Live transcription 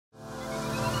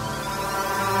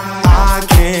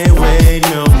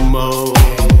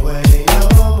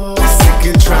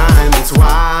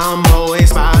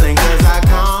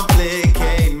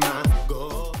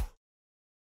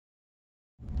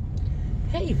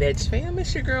Veg fam,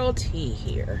 it's your girl T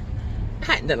here. I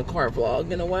hadn't done a car vlog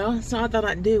in a while, so I thought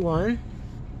I'd do one.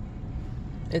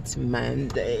 It's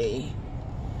Monday,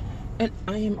 and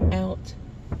I am out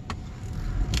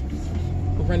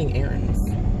running errands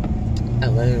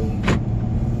alone.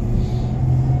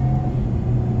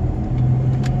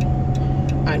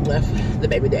 I left the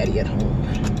baby daddy at home.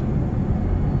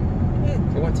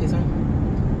 Yeah, for once he's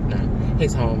home. No,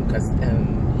 he's home because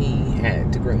he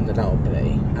had to groom the dog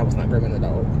today. I was not grooming the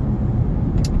dog.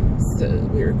 So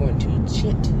we're going to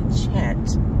chit-chat.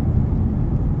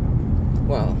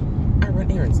 Well, I run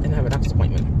errands and I have a doctor's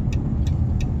appointment.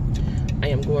 I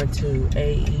am going to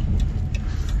a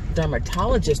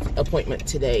dermatologist appointment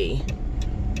today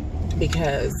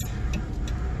because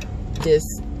this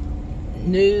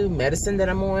new medicine that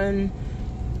I'm on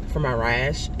for my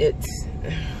rash, I'm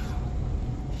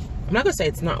not gonna say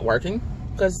it's not working,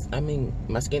 because I mean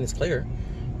my skin is clear,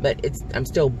 but I'm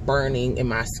still burning and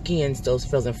my skin still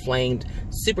feels inflamed,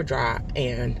 super dry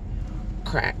and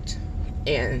cracked.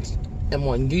 And I'm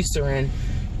on Eucerin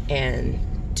and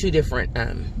two different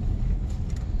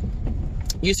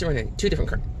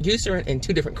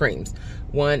creams.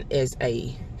 One is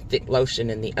a thick lotion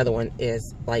and the other one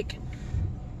is like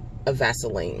a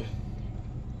Vaseline.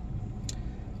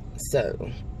 So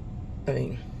I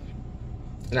mean,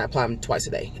 and I apply them twice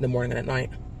a day, in the morning and at night.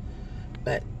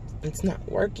 But it's not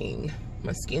working.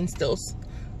 My skin still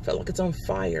felt like it's on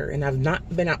fire, and I've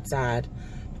not been outside.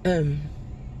 I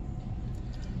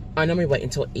normally wait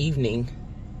until evening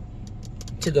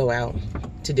to go out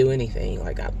to do anything,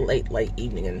 like late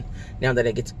evening. And now that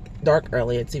it gets dark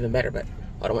early, it's even better. But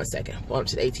hold on one second. Go up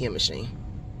to the ATM machine.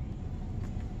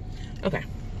 Okay,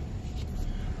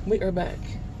 we are back.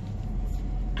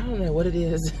 I don't know what it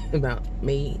is about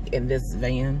me and this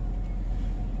van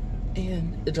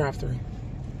and the drive-thru.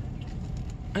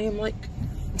 I am like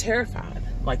terrified.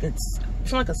 Like I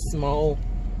feel like a small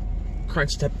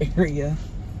crunched up area,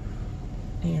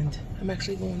 and I'm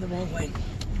actually going the wrong way.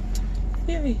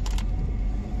 Yay.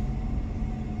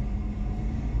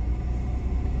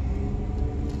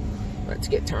 Let's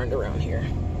get turned around here.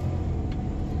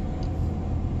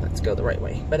 Let's go the right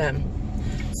way. But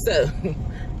so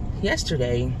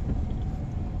yesterday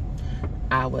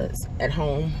I was at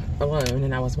home alone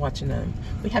and I was watching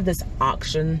we have this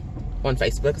auction on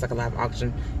Facebook. It's like a live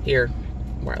auction here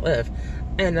where I live,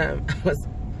 and I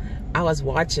was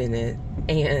watching it,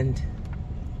 and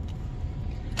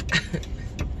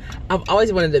I've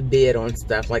always wanted to bid on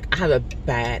stuff. Like, I have a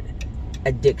bad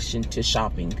addiction to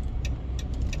shopping.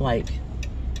 Like,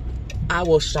 I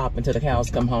will shop until the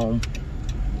cows come home,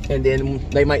 and then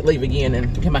they might leave again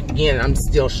and come back again, and I'm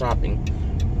still shopping.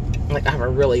 Like, I have a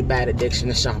really bad addiction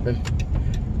to shopping.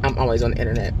 I'm always on the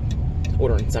internet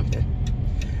ordering something.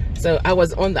 So I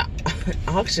was on the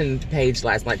auction page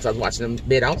last night, so I was watching them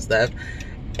bid off stuff.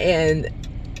 And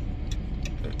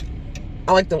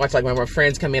I like to watch, like, when my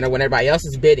friends come in or when everybody else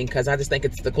is bidding, because I just think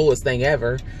it's the coolest thing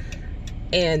ever.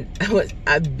 And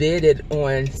I bidded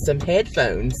on some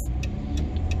headphones.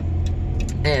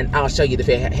 And I'll show you the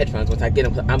headphones once I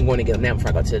get them. I'm going to get them now before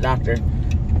I go to the doctor.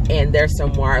 And there's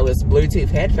some wireless Bluetooth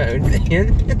headphones in.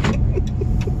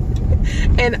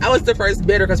 And I was the first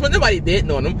bidder because nobody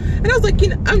bidding on them. And I was like,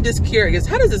 I'm just curious,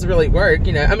 how does this really work? I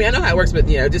mean, I know how it works, but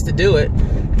just to do it.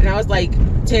 And I was like,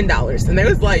 $10. And they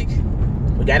was like,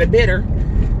 we got a bidder.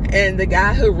 And the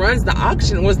guy who runs the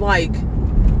auction was like,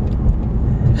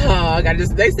 oh,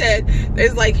 they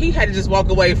was like, he had to just walk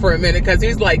away for a minute because he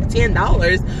was like,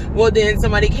 $10. Well, then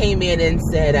somebody came in and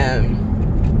said,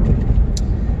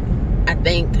 I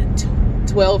think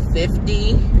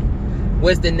 $12.50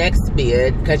 was the next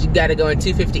bid, because you got to go in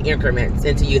 250 increments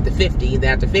until you get to 50.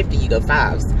 Then after 50, you go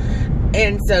fives.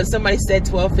 And so somebody said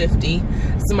 $12.50.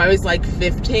 Somebody was like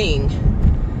 15.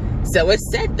 So it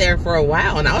sat there for a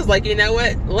while, and I was like, you know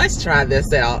what? Let's try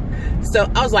this out. So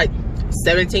I was like,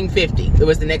 $17.50. It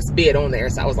was the next bid on there.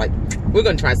 So I was like, we're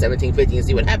going to try $17.50 and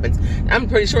see what happens. I'm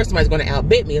pretty sure somebody's going to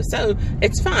outbid me. So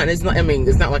it's fine. It's not, I mean,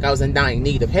 it's not like I was in dying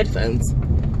need of headphones.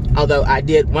 Although I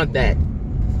did want that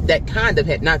kind of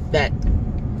head, not the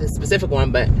specific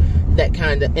one, but that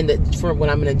kind of, for when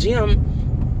I'm in a gym,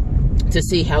 to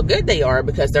see how good they are,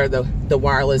 because they're the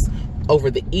wireless over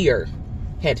the ear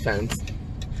headphones.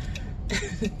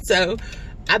 So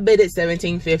I bid at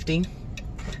 $17.50.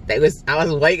 I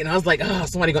was waiting. I was like, oh,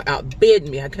 somebody gonna outbid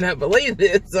me. I cannot believe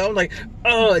this. So I'm like,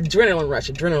 oh, adrenaline rush.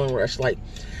 Like,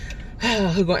 oh,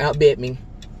 who's gonna outbid me?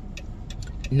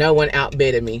 No one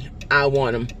outbidded me. I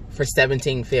won them for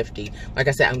 $17.50. Like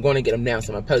I said, I'm going to get them now,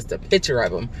 so I'm gonna post a picture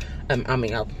of them. I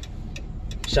mean, I'll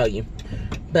show you.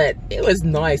 But it was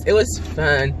nice. It was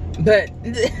fun. But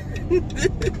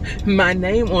my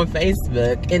name on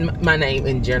Facebook and my name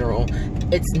in general,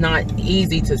 it's not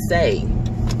easy to say.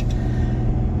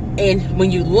 And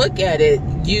when you look at it,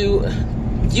 you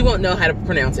won't know how to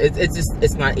pronounce it.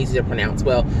 It's not easy to pronounce.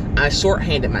 Well, I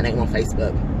shorthanded my name on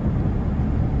Facebook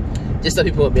just so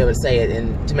people would be able to say it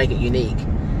and to make it unique.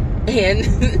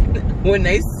 And when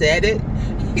they said it,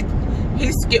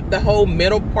 he skipped the whole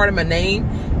middle part of my name,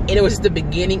 and it was just the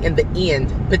beginning and the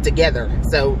end put together.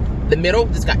 So the middle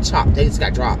just got chopped. They just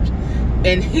got dropped.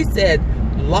 And he said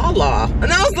Lala,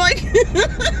 and I was like,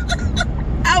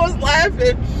 I was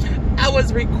laughing. I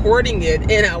was recording it,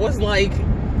 and I was like,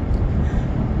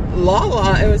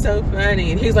 Lala. It was so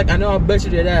funny. And he's like, I know I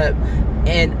butchered it up.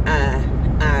 And I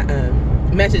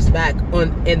messaged back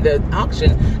in the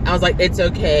auction. I was like, it's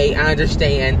okay, I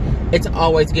understand, it's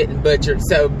always getting butchered,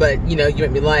 so, but you know, you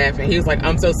make me laugh. And he was like,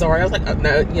 I'm so sorry. I was like, oh,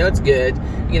 no, you know, it's good,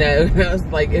 you know. And I was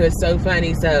like, it was so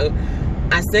funny. So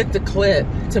I sent the clip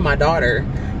to my daughter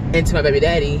and to my baby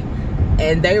daddy,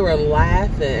 and they were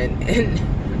laughing.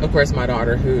 And of course my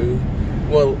daughter, who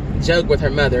will joke with her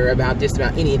mother about just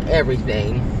about any and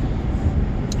everything,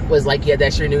 was like, yeah,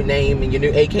 that's your new name and your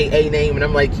new AKA name. And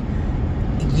I'm like,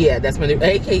 yeah, that's my new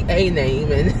AKA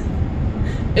name.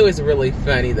 And it was really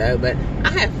funny though, but I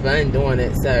had fun doing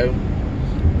it. So,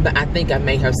 but I think I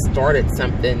may have started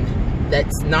something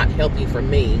that's not healthy for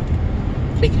me,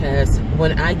 because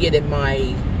when I get in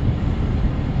my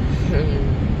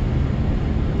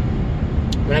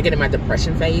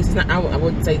depression phase, it's not, I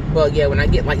would say, well, yeah, when I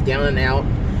get like down and out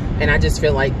and I just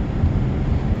feel like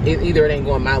either it ain't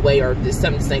going my way or just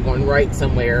something just ain't going right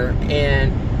somewhere,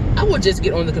 and I will just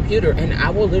get on the computer and I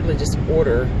will literally just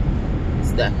order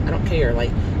stuff. I don't care. Like,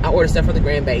 I order stuff for the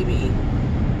grandbaby.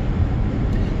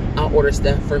 I'll order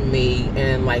stuff for me.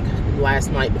 And like last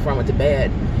night before I went to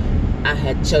bed, I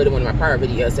had showed in one of my prior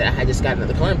videos that I had just got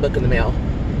another coloring book in the mail.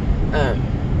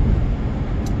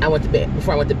 I went to bed.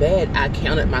 Before I went to bed, I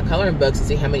counted my coloring books to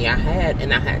see how many I had,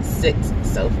 and I had 6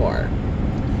 so far.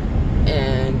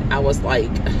 And I was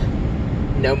like,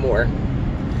 no more.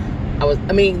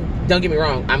 I mean, don't get me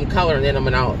wrong, I'm coloring in them,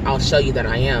 and I'll show you that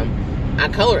I am. I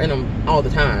color in them all the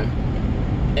time,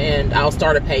 and I'll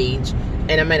start a page,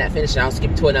 and I may not finish it. I'll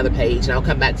skip to another page, and I'll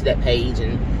come back to that page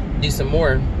and do some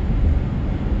more.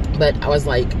 But I was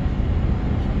like,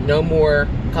 no more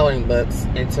coloring books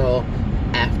until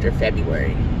after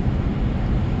February.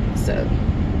 So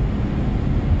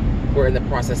we're in the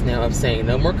process now of saying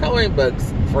no more coloring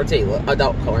books for Taylor.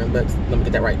 Adult coloring books. Let me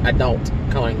get that right. Adult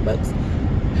coloring books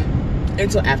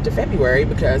until after February,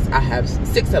 because I have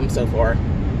 6 of them so far.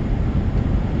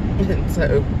 And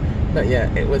so, but yeah,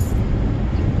 it was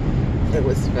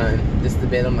fun just to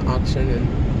bid on the auction, and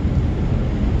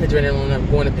the adrenaline of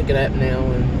going to pick it up now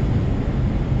and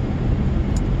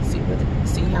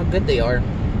see how good they are.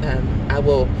 I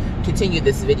will continue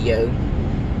this video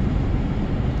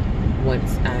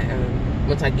once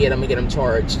I get them and get them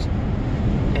charged,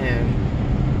 and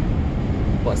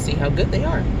we'll see how good they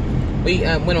are. We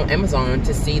went on Amazon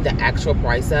to see the actual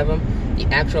price of them. The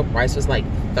actual price was like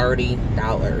 $30,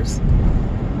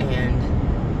 and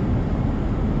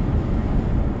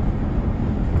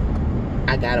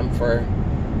I got them for,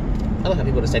 I love how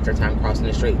people just take their time crossing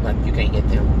the street like you can't hit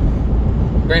them.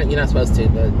 Granted, you're not supposed to,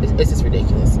 but it's just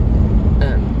ridiculous.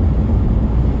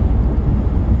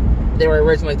 They were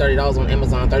originally $30 on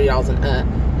Amazon, $30 and up,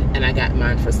 and I got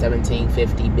mine for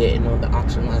 $17.50 bidding on the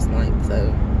auction last night.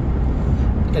 So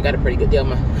I think I got a pretty good deal.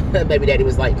 My baby daddy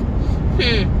was like,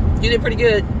 you did pretty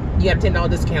good. You got a $10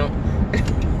 discount.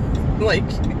 Like,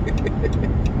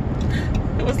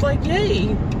 I was like,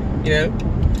 yay. You know,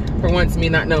 for once, me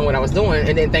not knowing what I was doing,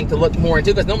 and then think to look more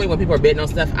into, because normally when people are bidding on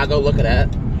stuff, I go look it up.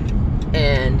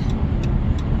 And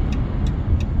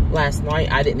last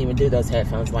night, I didn't even do those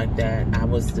headphones like that. I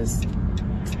was just,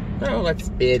 oh, let's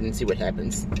bid and see what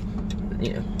happens.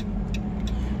 You know.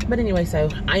 But anyway, so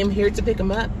I am here to pick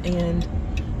them up, and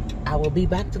I will be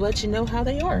back to let you know how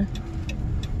they are.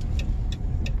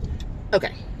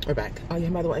 Okay, we're back. Oh yeah,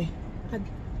 by the way, I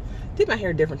did my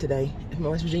hair different today. My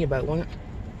West Virginia boat, wasn't it?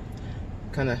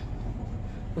 Kind of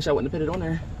wish I wouldn't have put it on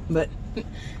there. But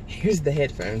here's the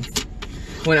headphones.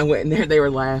 When I went in there, they were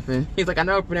laughing. He's like, I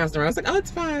know I pronounced it wrong. I was like, oh, it's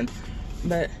fine.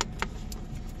 But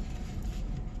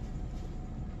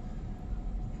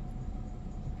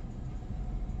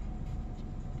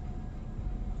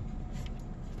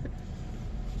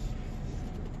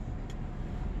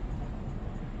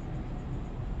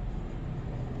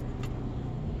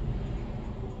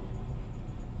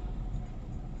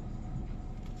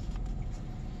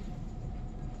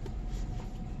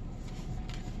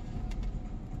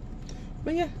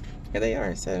But yeah, here they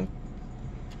are. So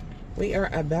we are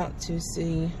about to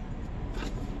see.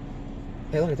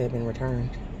 They look like they've been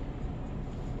returned.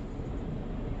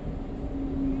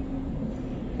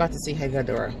 About to see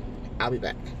Haggadora. I'll be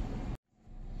back.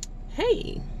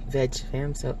 Hey, Veg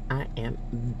fam. So I am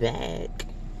back.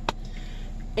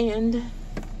 And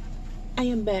I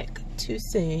am back to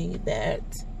say that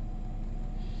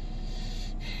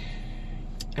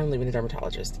I'm leaving the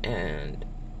dermatologist, and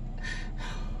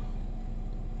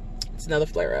it's another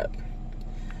flare-up.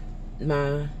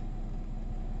 You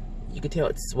can tell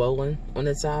it's swollen on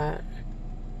the side.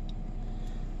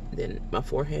 Then my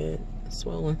forehead is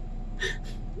swollen.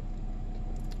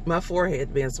 My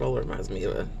forehead being swollen reminds me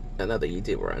of another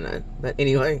YouTuber I know. But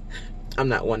anyway, I'm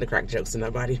not one to crack jokes to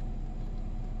nobody.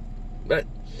 But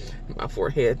my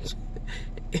forehead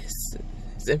is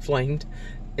inflamed,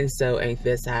 and so ain't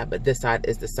this side, but this side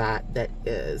is the side that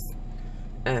is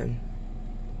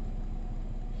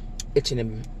itching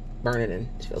and burning and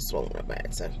feels swollen real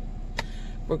bad. So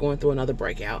we're going through another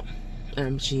breakout.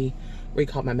 She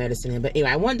recalled my medicine in, but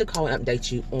anyway, I wanted to call and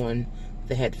update you on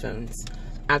the headphones.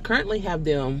 I currently have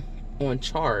them on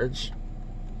charge,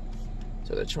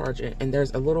 so they're charging, and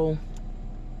there's a little,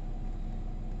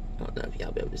 I don't know if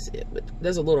y'all be able to see it, but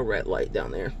there's a little red light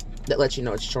down there that lets you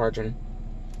know it's charging.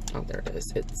 Oh, there it is.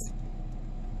 It's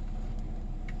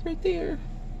right there.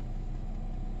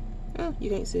 Oh, you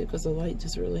can't see it because the light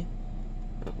just really,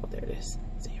 oh, well, there it is.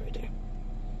 See it right there.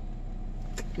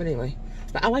 But anyway,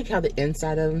 but I like how the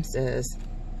inside of them says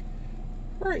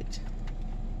right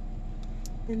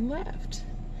and left.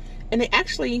 And they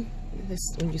actually,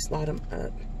 this, when you slide them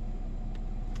up,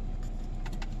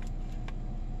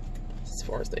 as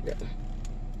far as they go.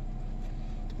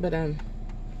 But let's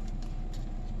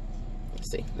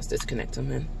see, let's disconnect them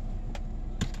then.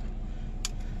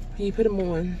 When you put them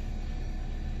on,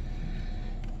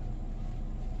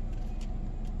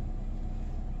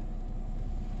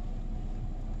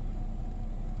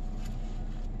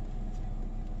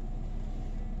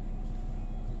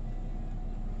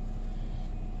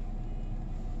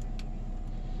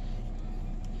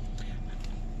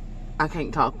 I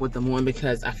can't talk with them on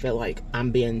because I feel like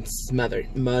I'm being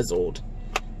muzzled.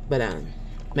 But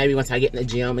maybe once I get in the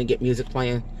gym and get music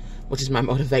playing, which is my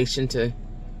motivation to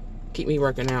keep me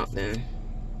working out, then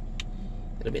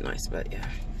it'll be nice. But yeah,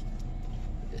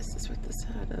 this is what the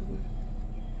side of them.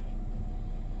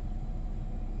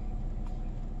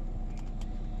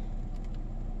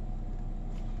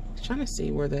 I'm trying to see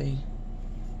where they.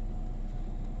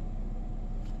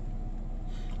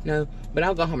 No, but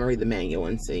I'll go home and read the manual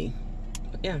and see.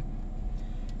 But yeah,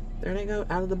 there they go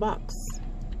out of the box.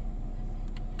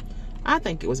 I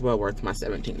think it was well worth my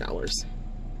 $17. It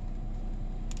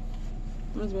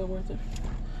was well worth it.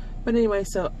 But anyway,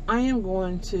 so I am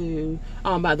going to,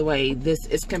 oh, by the way, this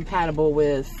is compatible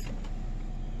with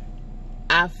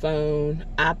iPhone,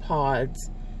 iPods,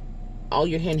 all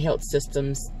your handheld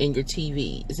systems, and your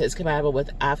TV. It says compatible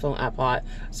with iPhone, iPod,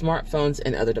 smartphones,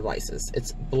 and other devices.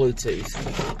 It's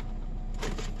Bluetooth.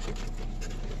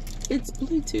 It's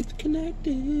Bluetooth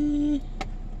connected.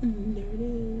 There it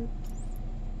is.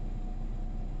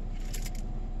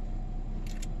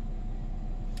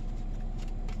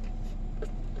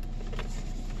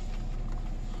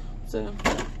 So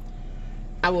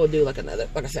I will do like another,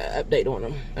 like I said, update on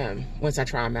them once I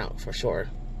try them out for sure.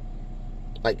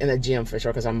 Like in the gym for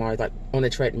sure, because I'm always like on the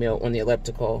treadmill, on the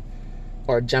elliptical,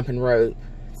 or jumping rope,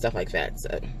 stuff like that.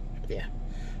 So yeah,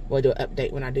 we'll do an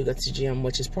update when I do go to the gym,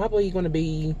 which is probably going to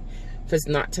be, if it's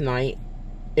not tonight,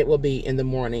 it will be in the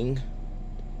morning.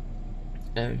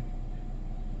 In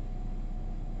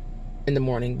the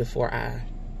morning before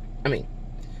in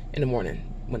the morning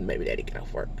when baby daddy get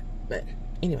off work. But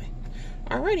anyway,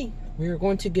 alrighty, we're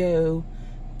going to go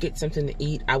get something to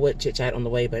eat. I would chit chat on the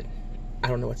way, but I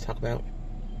don't know what to talk about.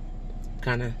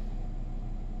 Kind of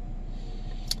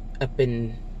up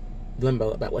in limbo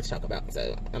about what to talk about,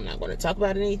 so I'm not going to talk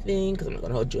about anything because I'm not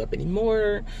going to hold you up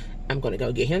anymore. I'm going to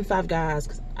go get him Five Guys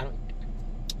because I don't,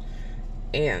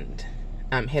 and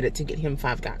I'm headed to get him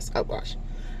Five Guys. Oh gosh,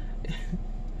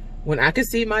 when I can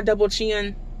see my double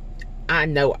chin, I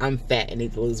know I'm fat and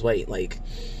need to lose weight. Like,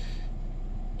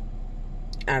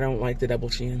 I don't like the double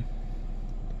chin,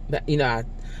 but you know,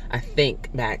 I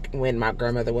think back when my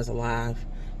grandmother was alive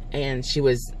and she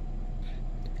was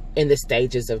in the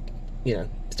stages of, you know,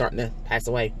 starting to pass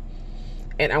away,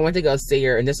 and I went to go see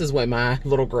her, and this is when my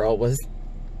little girl was,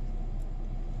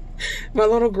 my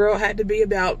little girl had to be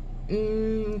about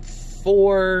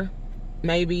 4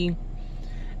 maybe,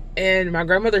 and my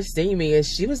grandmother seen me and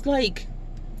she was like,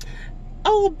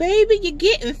 "Oh baby, you're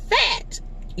getting fat,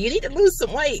 you need to lose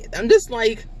some weight." I'm just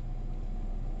like,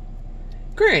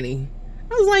 Granny.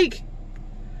 I was like,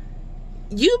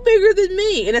 you bigger than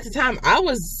me. And at the time, I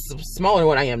was smaller than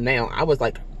what I am now. I was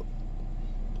like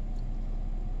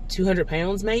 200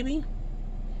 pounds, maybe.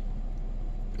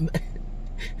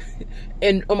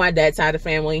 And on my dad's side of the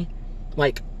family,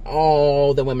 like,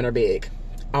 all the women are big.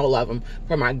 All of them.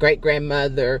 From my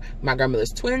great-grandmother, my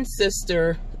grandmother's twin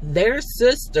sister, their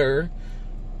sister,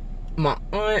 my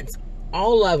aunts,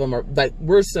 all of them are, like,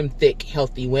 we're some thick,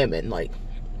 healthy women. Like,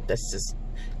 that's just,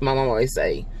 my mom always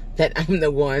say that I'm the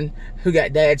one who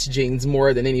got dad's genes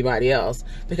more than anybody else.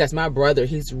 Because my brother,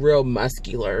 he's real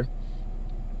muscular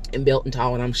and built and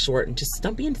tall, and I'm short and just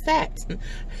stumpy and fat.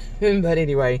 But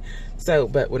anyway, so,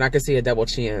 but when I could see a double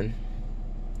chin,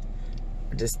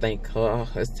 I just think, oh,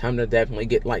 it's time to definitely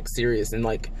get, like, serious and,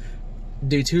 like,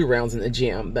 do 2 rounds in the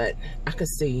gym. But I could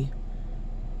see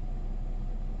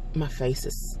my face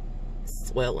is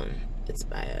swelling. It's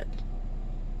bad.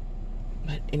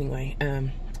 But anyway,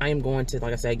 I am going to,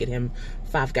 like I said, get him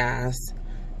 5 Guys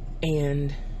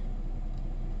and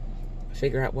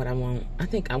figure out what I want. I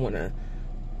think I want to,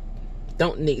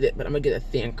 don't need it, but I'm going to get a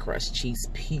thin crust cheese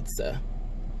pizza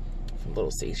from Little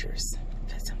Caesars.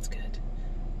 That sounds good.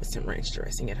 With some ranch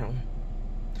dressing at home.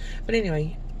 But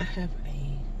anyway, I have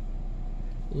a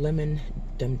lemon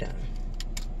dum-dum.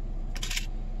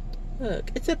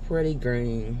 Look, it's a pretty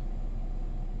green.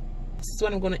 This is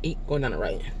what I'm going to eat going down the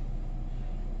road.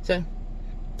 So,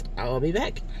 I'll be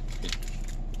back.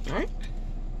 Alright.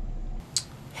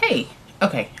 Hey,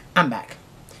 okay, I'm back.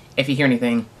 If you hear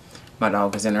anything, my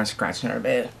dog is in there scratching her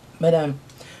bed. But, I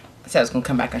said I was going to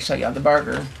come back and show y'all the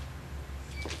burger.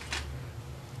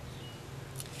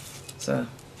 So,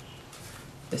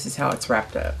 this is how it's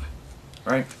wrapped up,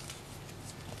 right?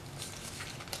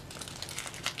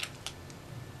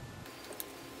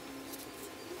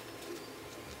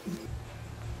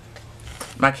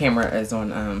 My camera is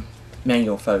on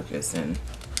manual focus, and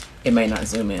it may not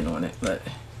zoom in on it, but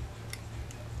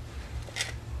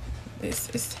this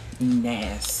is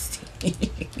nasty.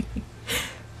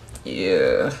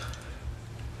 Yeah.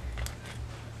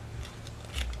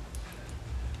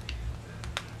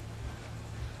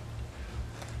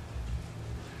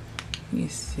 You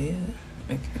see it?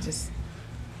 Like, it just,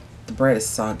 the bread is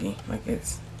soggy. Like,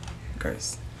 it's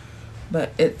gross.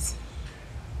 But it's,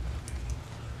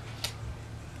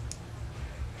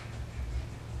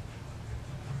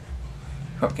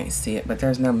 hope you can't see it, but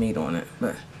there's no meat on it.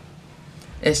 But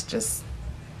it's just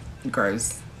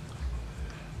gross.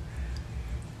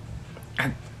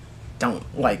 I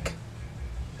don't like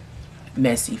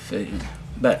messy food,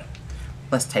 but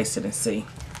let's taste it and see.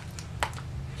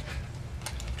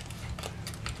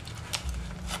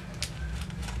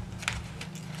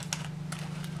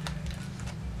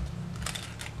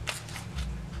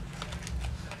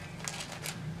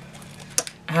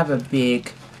 I have a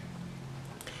big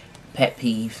pet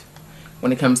peeve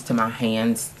when it comes to my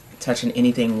hands touching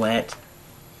anything wet.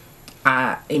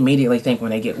 I immediately think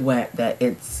when they get wet that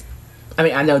it's, I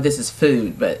mean, I know this is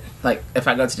food, but like if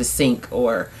I go to the sink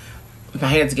or if my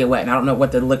hands get wet and I don't know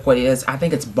what the liquid is, I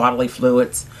think it's bodily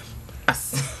fluids. I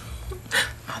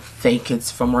think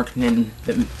it's from working in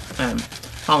the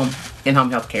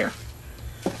in-home health care.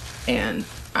 And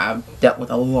I've dealt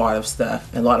with a lot of stuff,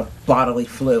 a lot of bodily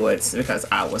fluids, because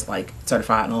I was like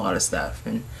certified in a lot of stuff,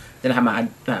 and then I have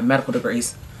my medical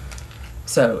degrees.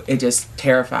 So it just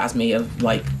terrifies me of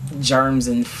like germs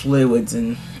and fluids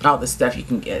and all the stuff you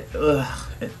can get. Ugh.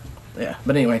 Yeah,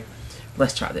 but anyway,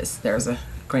 let's try this. There's a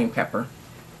green pepper,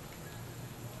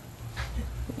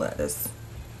 lettuce.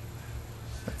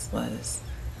 That's lettuce.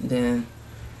 And then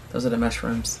those are the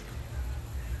mushrooms.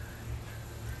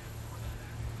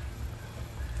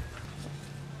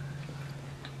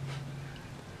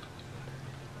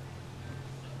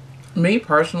 Me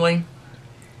personally,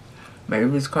 maybe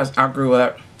it's because I grew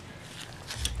up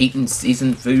eating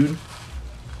seasoned food.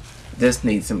 This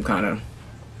needs some kind of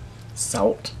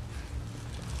salt,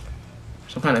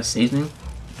 some kind of seasoning,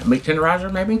 a meat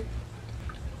tenderizer maybe.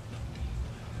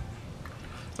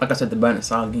 Like I said, the bun is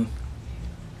soggy.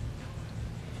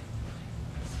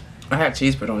 I had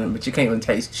cheese put on it, but you can't even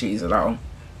taste cheese at all.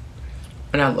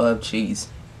 And I love cheese.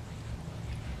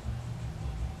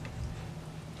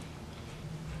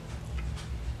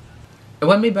 It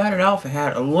wouldn't be bad at all if it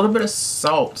had a little bit of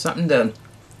salt, something to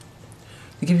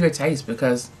give you a taste,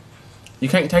 because you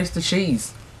can't taste the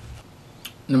cheese.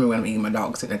 Remember when I'm eating, my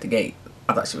dog sitting at the gate.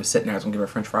 I thought she was sitting there. I was going to give her a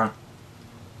french fry.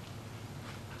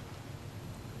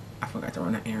 I forgot to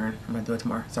run an errand. I'm going to do it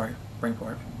tomorrow. Sorry, brain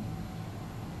for it.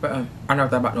 But I never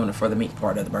thought about doing it for the meat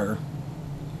part of the burger.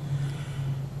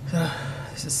 So,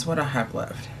 this is what I have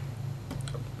left.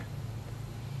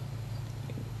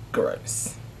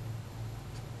 Gross.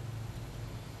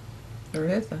 There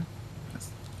it is though.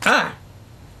 Ah!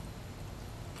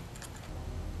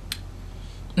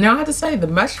 Now I have to say, the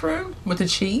mushroom with the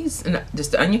cheese and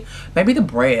just the onion, maybe the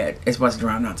bread is what's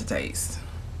drowning out the taste.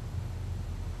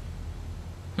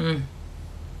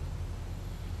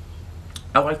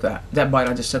 I like that. That bite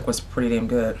I just took was pretty damn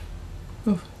good.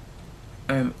 Oof.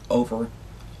 I am over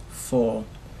full,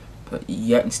 but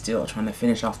yet and still trying to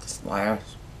finish off this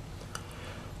last.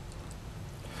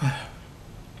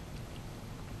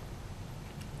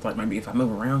 Like maybe if I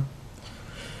move around,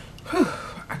 I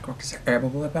can work this air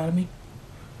bubble up out of me.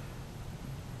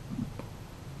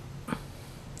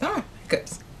 Ah,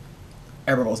 hiccups.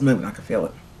 Air bubble's moving, I can feel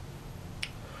it.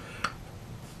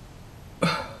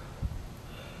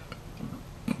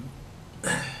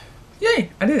 Yay,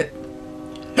 I did it.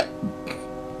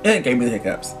 And it gave me the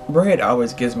hiccups. Bread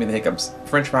always gives me the hiccups.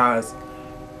 French fries,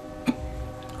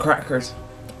 crackers,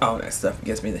 all that stuff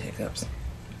gives me the hiccups.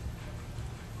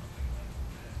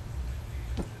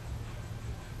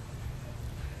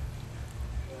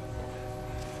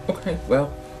 Okay,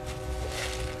 well,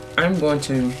 I'm going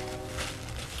to,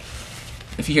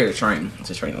 if you hear the train, it's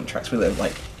a train on the tracks. We live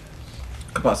like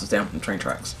a couple houses down from the train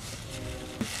tracks.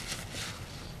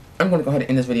 I'm going to go ahead and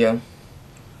end this video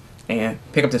and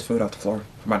pick up this food off the floor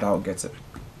before my dog gets it.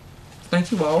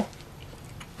 Thank you all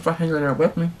for hanging in there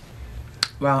with me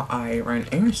while I ran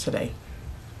errands today.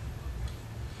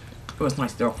 It was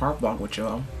nice to do a car vlog with you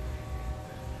all.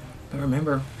 But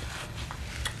remember,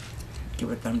 give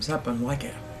it a thumbs up and like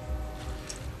it.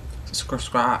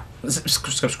 Subscribe.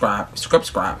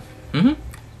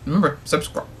 Remember,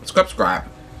 subscribe,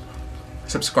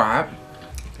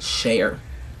 share,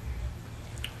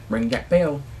 ring that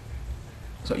bell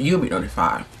so you'll be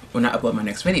notified when I upload my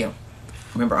next video.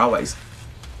 Remember always,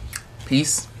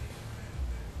 peace,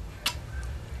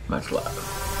 much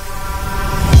love.